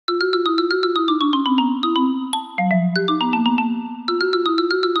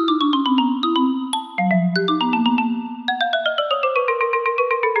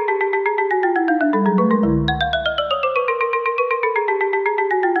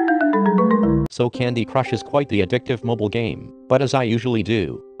So Candy Crush is quite the addictive mobile game, but as I usually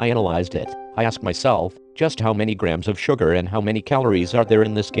do, I analyzed it. I asked myself, just how many grams of sugar and how many calories are there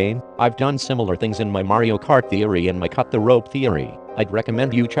in this game? I've done similar things in my Mario Kart theory and my cut the rope theory. I'd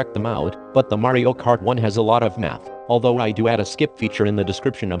recommend you check them out, but the Mario Kart one has a lot of math, although I do add a skip feature in the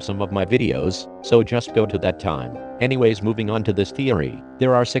description of some of my videos, so just go to that time. Anyways, moving on to this theory,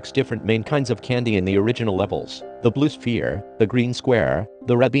 there are 6 different main kinds of candy in the original levels: the blue sphere, the green square,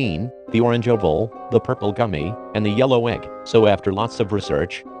 the red bean, the orange oval, the purple gummy, and the yellow egg. So after lots of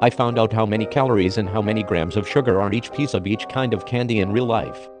research, I found out how many calories and how many grams of sugar are each piece of each kind of candy in real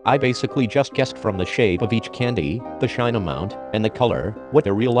life. I basically just guessed from the shape of each candy, the shine amount, and the color, what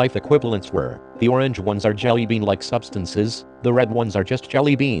their real life equivalents were. The orange ones are jelly bean-like substances, the red ones are just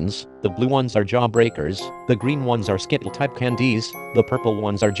jelly beans, the blue ones are jawbreakers, the green ones are Skittle-type candies, the purple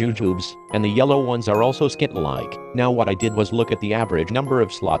ones are jujubes, and the yellow ones are also Skittle-like. Now what I did was look at the average number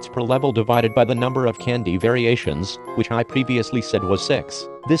of slots per level divided by the number of candy variations, which I previously said was 6.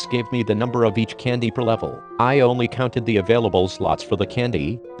 This gave me the number of each candy per level. I only counted the available slots for the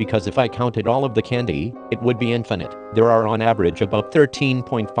candy, because if I counted all of the candy, it would be infinite. There are on average about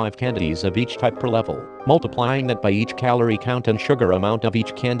 13.5 candies of each type per level. Multiplying that by each calorie count and sugar amount of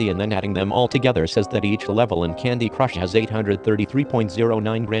each candy and then adding them all together says that each level in Candy Crush has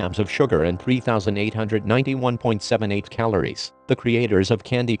 833.09 grams of sugar and 3,891.78 calories. The creators of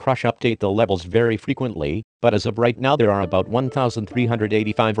Candy Crush update the levels very frequently, but as of right now there are about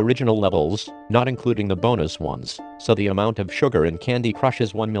 1,385 original levels, not including the bonus ones. So the amount of sugar in Candy Crush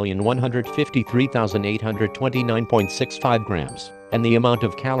is 1,153,829.65 grams. And the amount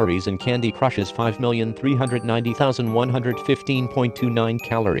of calories in Candy Crush is 5,390,115.29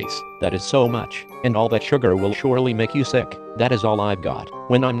 calories. That is so much, and all that sugar will surely make you sick. That is all I've got.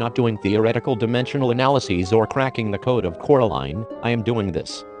 When I'm not doing theoretical dimensional analyses or cracking the code of Coraline, I am doing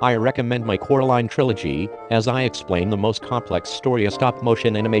this. I recommend my Coraline trilogy, as I explain the most complex story a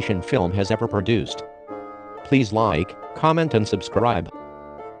stop-motion animation film has ever produced. Please like, comment and subscribe.